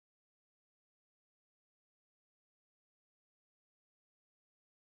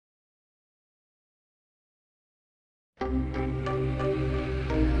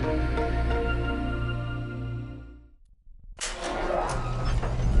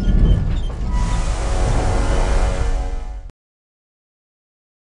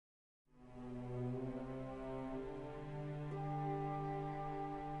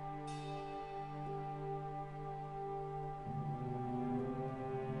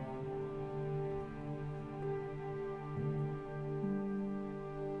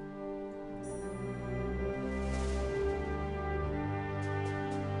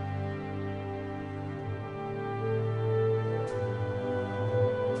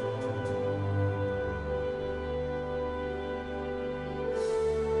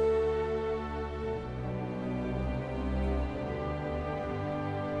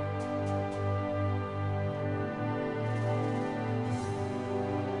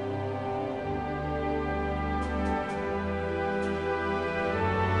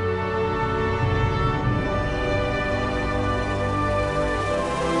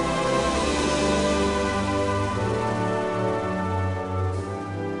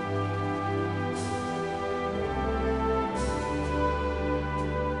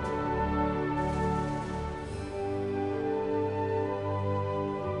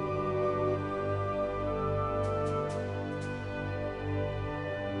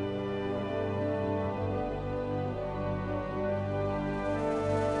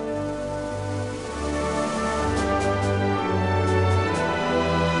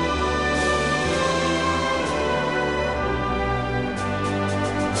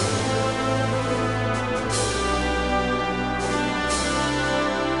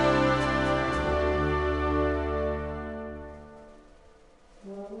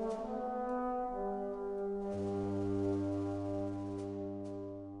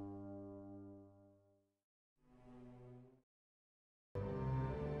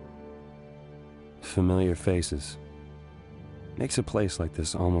familiar faces. Makes a place like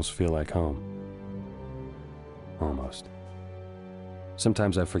this almost feel like home. Almost.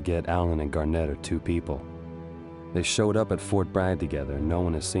 Sometimes I forget Alan and Garnett are two people. They showed up at Fort Bragg together and no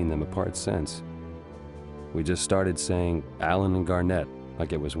one has seen them apart since. We just started saying Alan and Garnett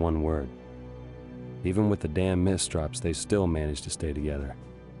like it was one word. Even with the damn mist drops, they still managed to stay together.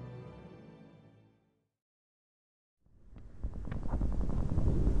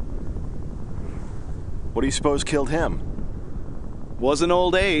 What do you suppose killed him? Wasn't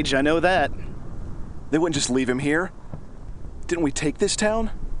old age, I know that. They wouldn't just leave him here. Didn't we take this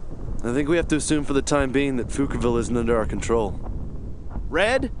town? I think we have to assume for the time being that Foucarville isn't under our control.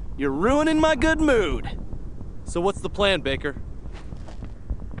 Red, you're ruining my good mood. So what's the plan, Baker?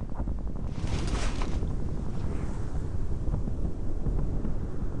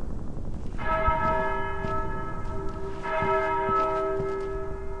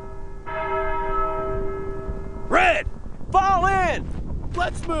 Red, fall in!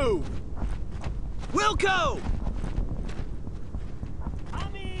 Let's move! Wilco!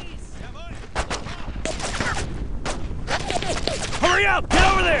 Hurry up! Get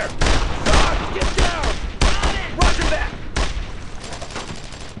over there! Sarge, get down! Got it! Roger that!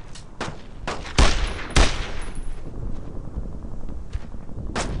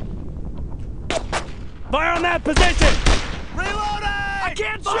 Fire on that position! Reloading! I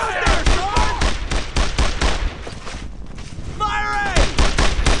can't shoot there, Sarge! Firing!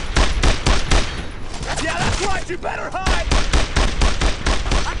 Yeah, that's right! You better hide!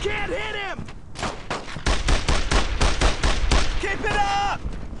 I can't hit him! Keep it up!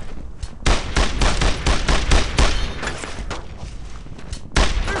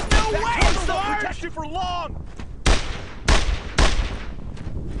 There's no way, Sarge! Don't protect you for long!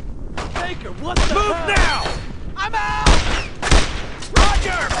 Baker, what the Move hell? Now! I'm out!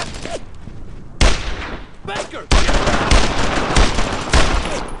 Roger! Baker!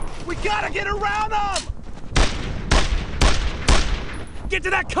 We gotta get around them! Get to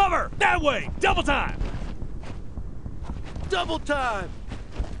that cover! That way! Double time! Double time!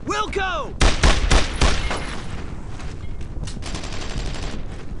 Wilco!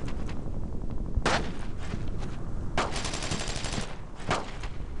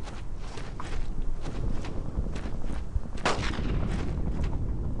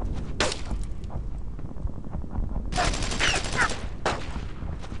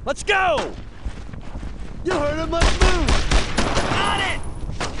 Let's go! You heard him, let's move! Got it!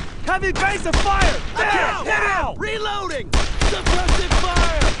 Heavy base of fire! There! Now! Reloading! Suppressive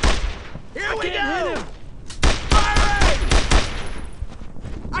fire! Here we go! Hit him. Firing!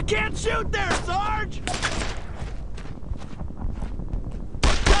 I can't shoot there, Sarge!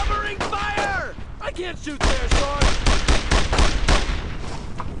 Covering fire! I can't shoot there, Sarge!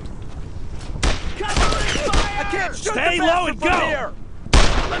 Covering fire! I can't shoot. Stay low and go! Here.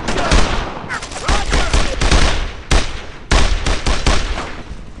 Let's go! Roger!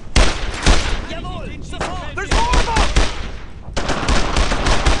 There's more of them!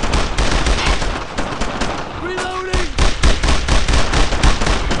 Reloading!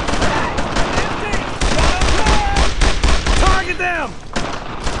 Target them!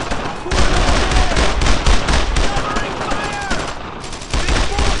 Covering fire! Cover me!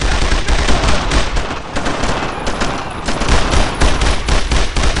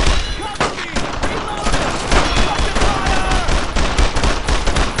 Reloading! Roger fire!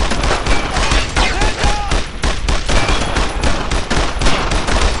 Hands up!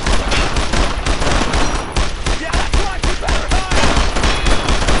 Yeah, that's right, you better hide!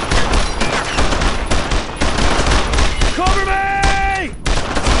 Cover me!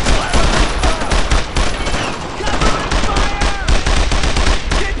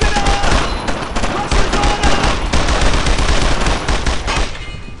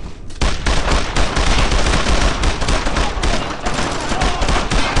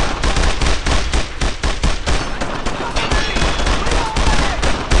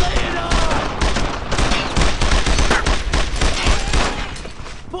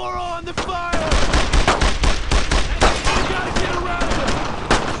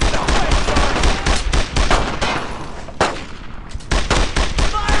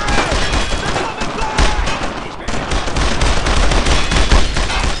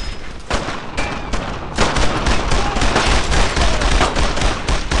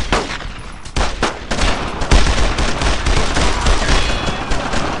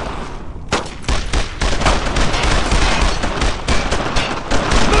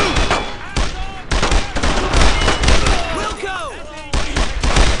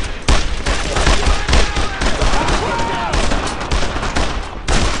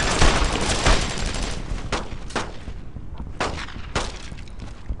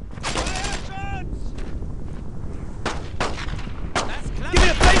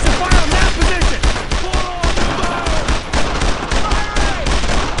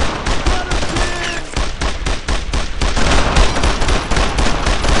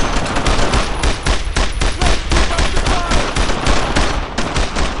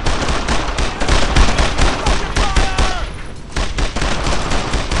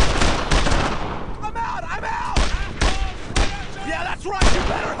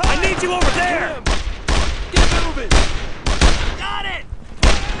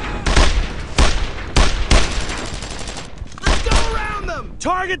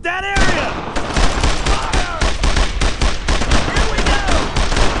 Target that area! Fire! Here we go!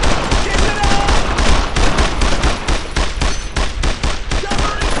 Keep it up!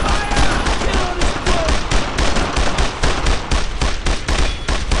 Covering fire! Get on his foot!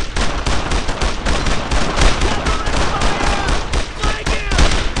 Covering fire! Flank him!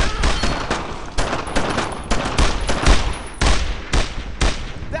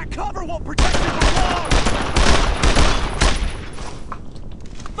 That cover won't protect you for long!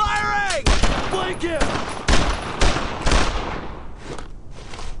 Firing! Flank him!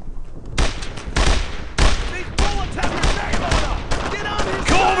 These bullets have your name on them! Get on his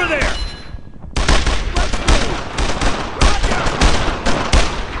Go side! over there! Let's move! Roger!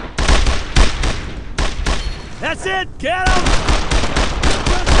 That's it! Get him!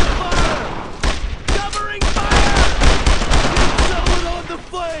 Suppressive fire! Covering fire! Get someone on the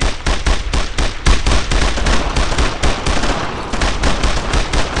flank!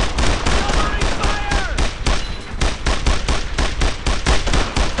 Covering fire!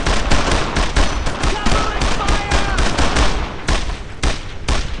 Covering fire!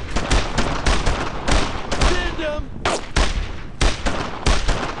 Send him!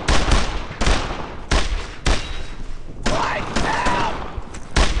 Flank them!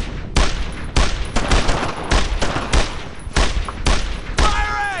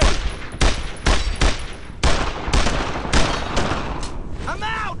 Firing! I'm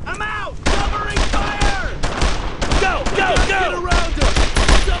out! I'm out! Covering fire! Go, go, Get go! around him!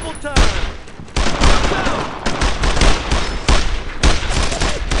 Double time! Go!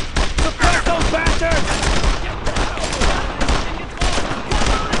 Suppress those bastards!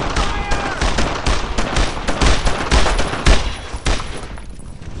 Covering fire!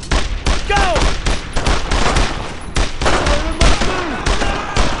 Go!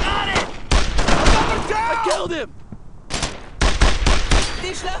 Got it! I killed him!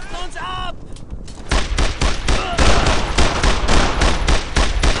 Die schlachten uns ab!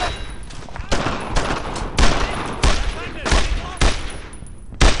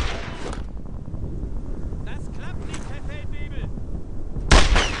 Das klappt nicht, Herr Feldwebel!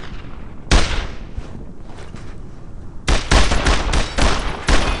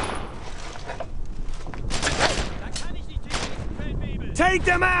 Da kann ich nicht hinschießen, Feldwebel! Take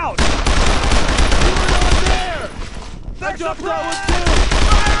them out! You were not there! I dropped that one too!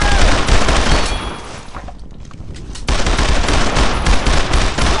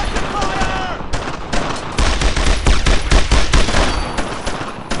 Fire!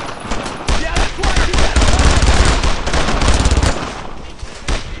 Yeah, that's why you gotta fire!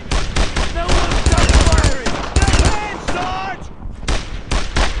 No one's done firing! Get in, Sarge!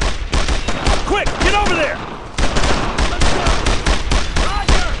 Quick, get over there! Let's go!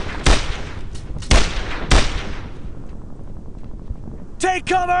 Roger! Take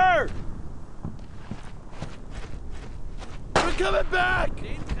cover! We're coming back!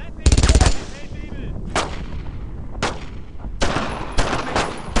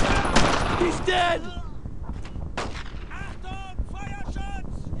 He's dead! Achtung!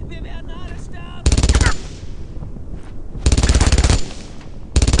 Feuerschutz! Wir werden alle sterben!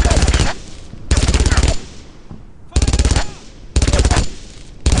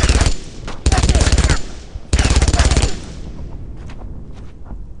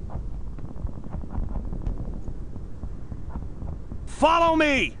 Follow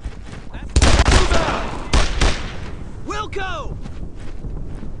me! Move out! Wilco!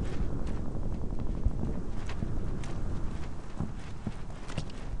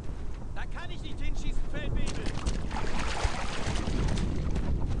 Da kann ich nicht hinschießen, Feldwebel!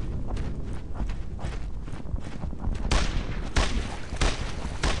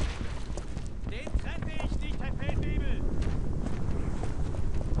 Den treffe ich nicht, Herr Feldwebel!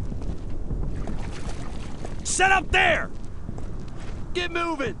 Set up there! Get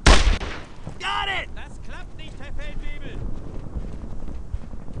moving! Got it! Das klappt nicht, Herr Feldwebel!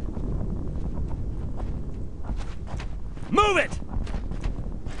 Move it!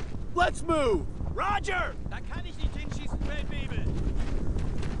 Let's move! Roger! Da kann ich nicht hinschießen, Feldwebel!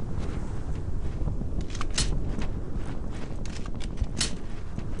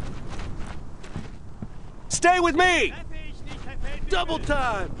 Stay with me! Treffe ich nicht, Herr Feldwebel! Double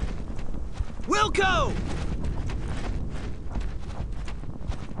time! Wilco!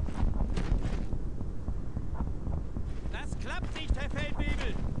 Das klappt nicht, Herr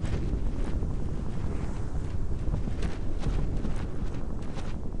Feldwebel!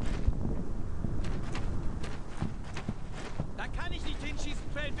 Da kann ich nicht hinschießen,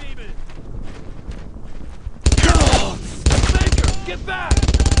 Feldwebel! Baker, get back!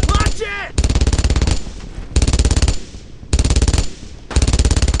 Watch it!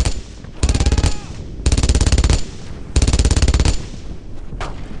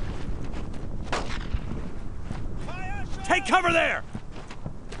 Take cover there!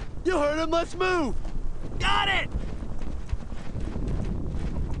 You heard him, let's move! Got it!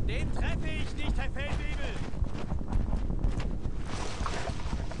 Den treffe ich nicht, Herr Feldwebel!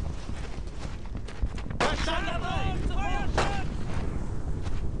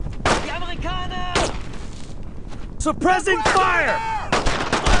 Die Amerikaner! Suppressing fire!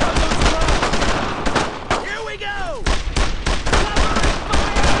 Here we go!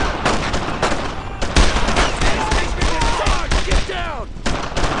 Sarge, get down!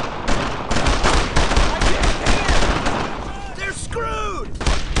 I can't hit! They're screwed!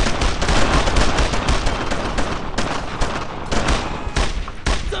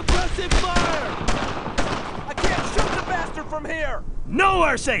 Suppressive fire! I can't shoot the bastard from here! No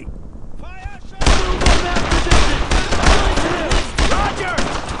mercy! Move on that position! Roger!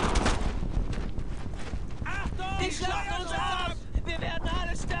 Die schlachten uns ab! Wir werden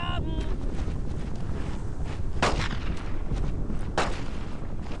alle sterben!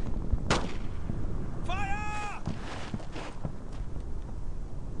 Fire!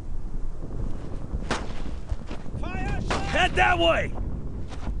 Fire! Head that way!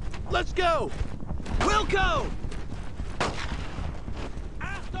 Let's go! Wilco!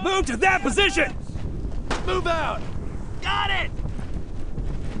 Move to that position! Move out! Got it!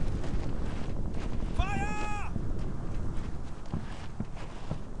 Fire!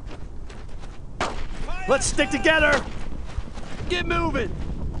 Let's stick together! Get moving!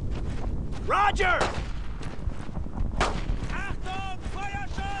 Roger! Achtung!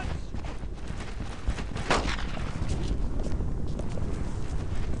 Feuerschutz!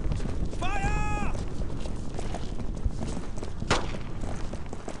 Fire!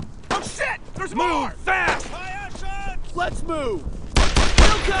 Oh shit! There's more! Move fast! Feuerschutz! Let's move!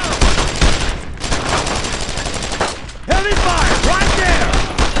 Wilco! Heavy fire! Right there!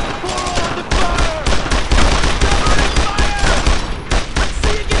 Pour on the fire! Covering fire! Let's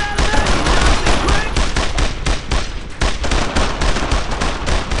see you get out of that, you Nazi prick!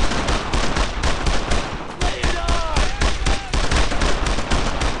 Lay it on!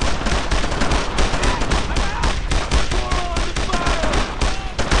 Pour on the fire!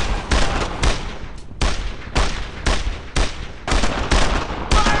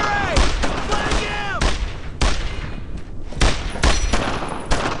 Firing! Flank him!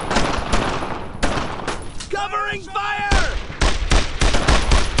 Covering fire!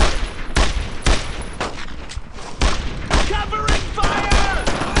 Covering fire!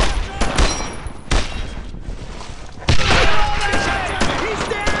 He's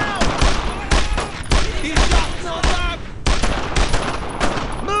down! He's shot up!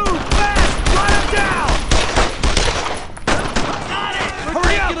 Move fast! Run him down! Got it!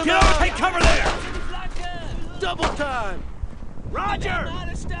 Hurry up! Get over! Take cover there! Flanke! Double time! Wir werden Roger!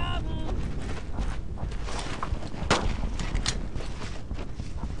 alle sterben!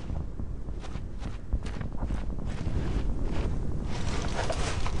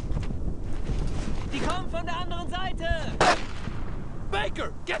 Die kommen von der anderen Seite!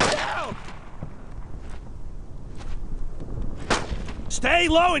 Baker, get down! Stay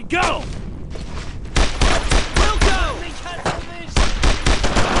low and go! Wilco! Mich hat's erwischt!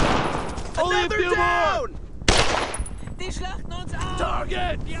 Only a few more! Die schlachten uns ab!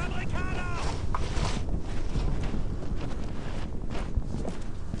 Target! Die Amerikaner!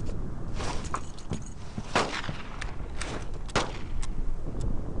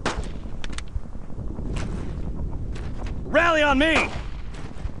 Rally on me!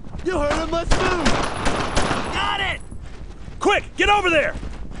 You heard him, let's move! Got it! Quick, get over there!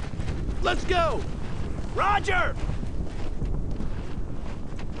 Let's go! Roger!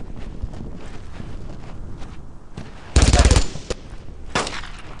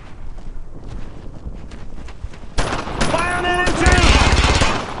 Fire on that MG!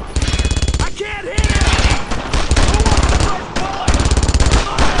 I can't hit him! Who wants the first bullet?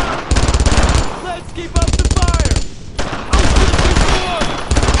 Fire! Let's keep up the fire! I'll shoot before!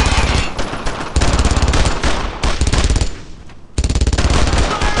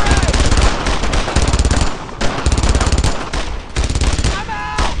 Firing!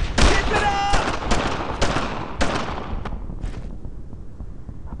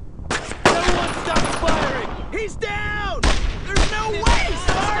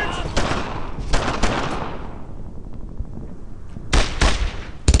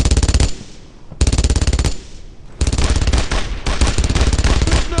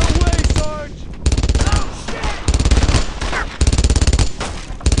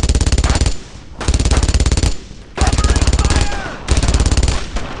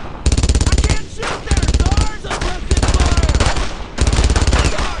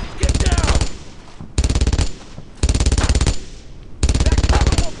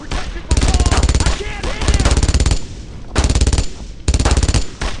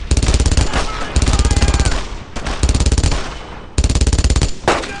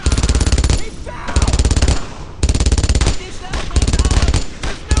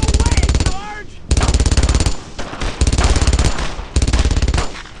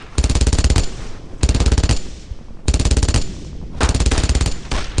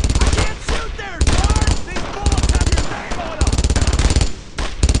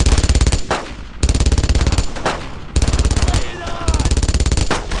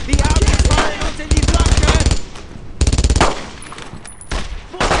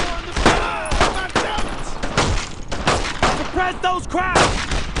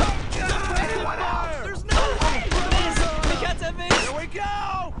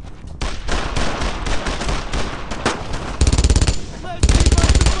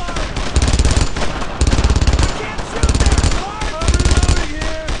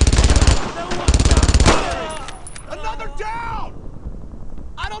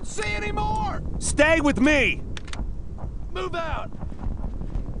 see any more! Stay with me! Move out!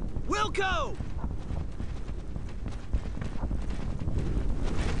 Wilco!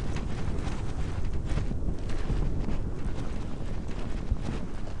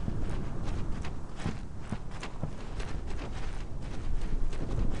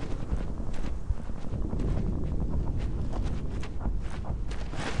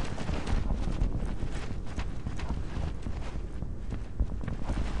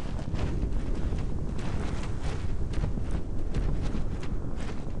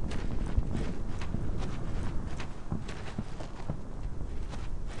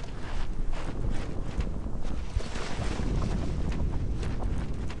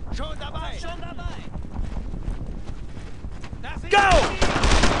 Schon dabei! Schon dabei! Go!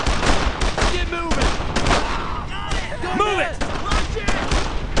 Get moving! Move it! Watch it!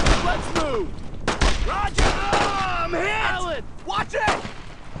 Let's move! Roger! I'm hit! Alan, watch it!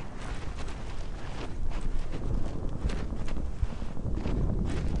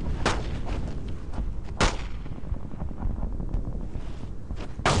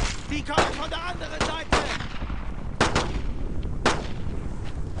 Die kommen von der anderen Seite!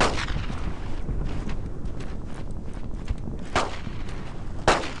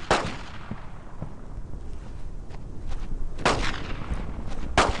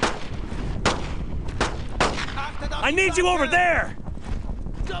 I need you over there!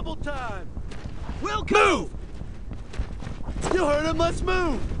 Double time! Wilco! Move! You heard him, let's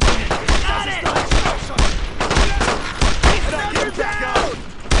move! Got it! Another down!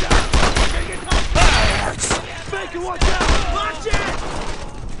 Baker, watch out! Watch it!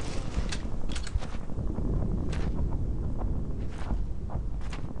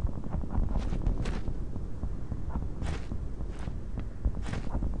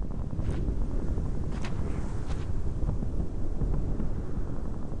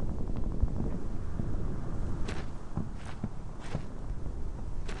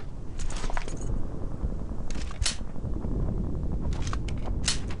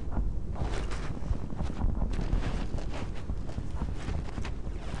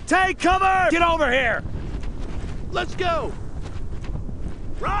 Take cover! Get over here! Let's go!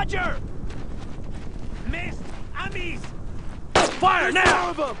 Roger! Missed! Amis! Fire now! More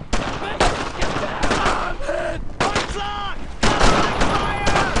of them! Baker, get down! I'm hit! Points lock! Fire!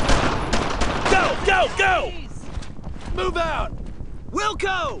 Go! Go! Move out!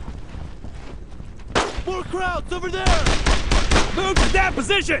 Wilco! More crowds over there! Move to that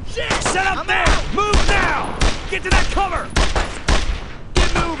position! Shit! Set up I'm there! out! Move now! Get to that cover!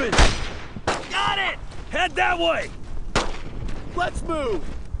 Get moving! Got it! Head that way! Let's move!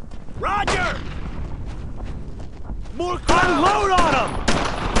 Roger! More crowds! Unload on him!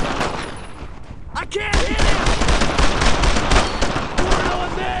 I can't hit him! More no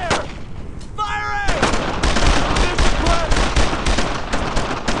one there! Firing! Mission quest!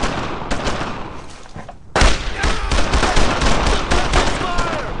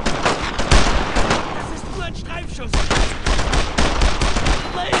 Fire! Das ist nur ein Streifschuss!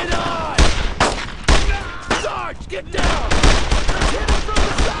 Lay it on! Sarge, get down! Let's hit him from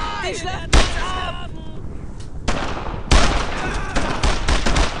the side! Die Schlacht ist ab!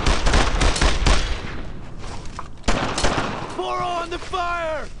 More on the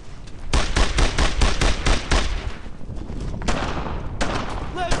fire!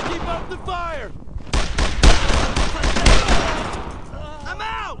 Let's keep up the fire! I'm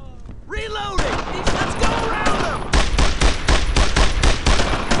out! Reloading! Let's go around them!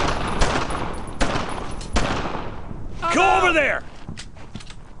 Go over there!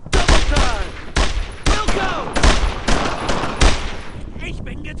 Double time! Wilco! Ich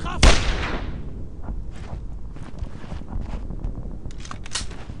bin getroffen!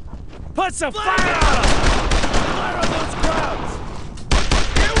 Put some fire on him! Fire on those crowds!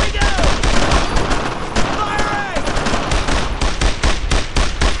 Here we go! Firing!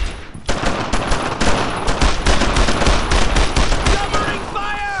 Covering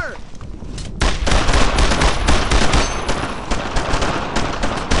fire!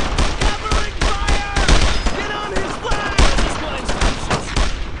 Covering fire! Get on his flag!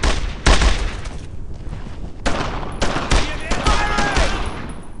 Firing!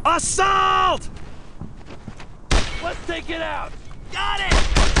 Assault! Let's take it out! Got it!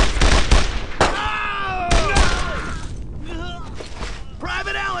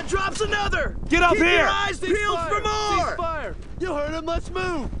 Private Allen drops another! Get up Keep here! your eyes peeled for more! Cease fire! You heard him, let's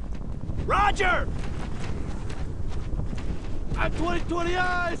move! Roger! I'm 20/20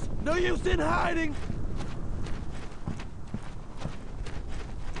 eyes! No use in hiding!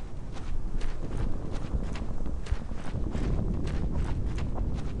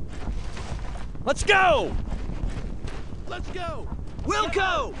 Let's go! Let's go!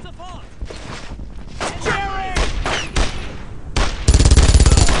 Wilco! Sofort! Jerry!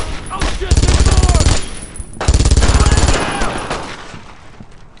 Oh shit, there's more!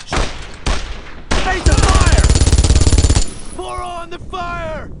 Face of fire! More on the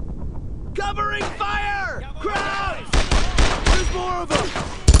fire! Covering fire! Crowd! There's more of them!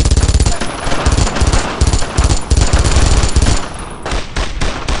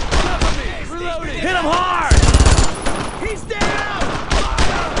 Cover me! Reloading! Hit him hard! He's down!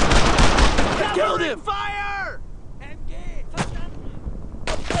 Fire! Killed him! Fire! MG! Verstanden!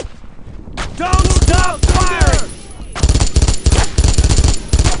 Don't stop firing!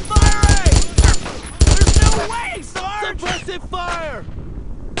 Firing! There's no way, Sarge! Suppressive fire!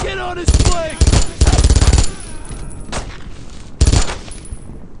 Get on his flank!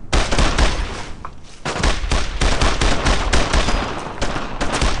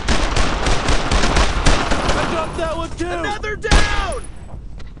 I dropped that one too! Another down!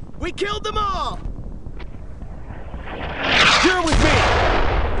 We killed them all! You're with me!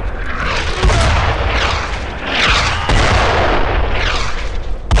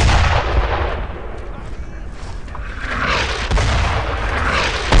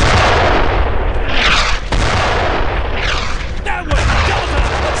 That way! Delta!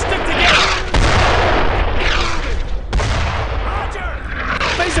 Let's stick together! Roger!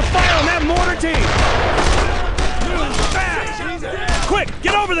 Face of fire on that mortar team! Move fast! Quick,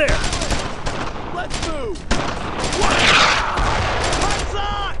 get over there! Let's move!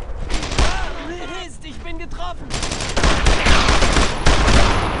 Mist, ich bin getroffen!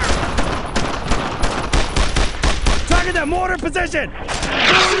 Target that mortar position!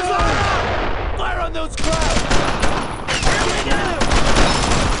 Fire on those crowds! Here we go!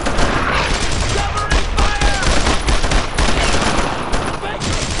 Covering fire!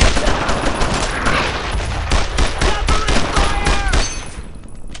 Covering fire!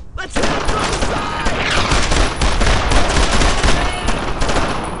 Let's hit him from the side!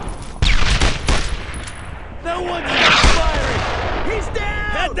 No one stops firing! He's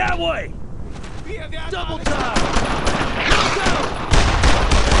down! Head that way! Double time! Go!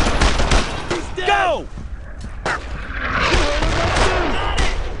 He's dead! Go!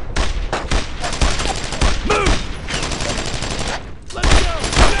 Move! Let's go!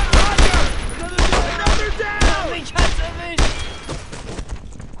 Roger! Another down! Mich hat's erwischt!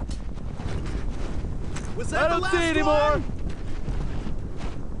 Was that I the don't last see anymore. one?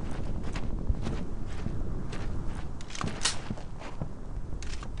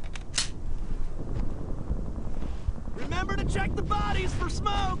 Remember to check the bodies for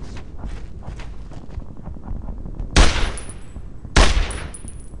smokes!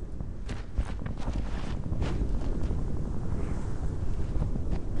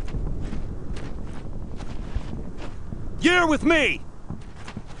 You're with me!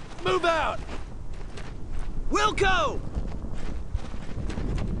 Move out! Wilco!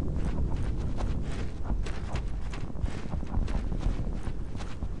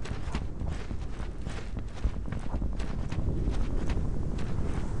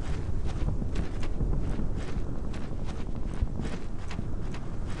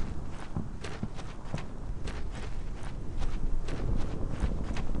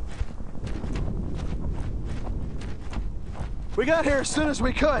 We got here as soon as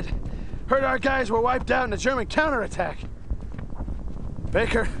we could. Heard our guys were wiped out in a German counterattack.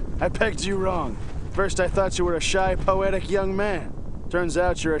 Baker, I pegged you wrong. First I thought you were a shy, poetic young man. Turns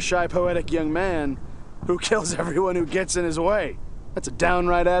out you're a shy, poetic young man who kills everyone who gets in his way. That's a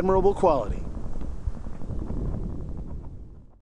downright admirable quality.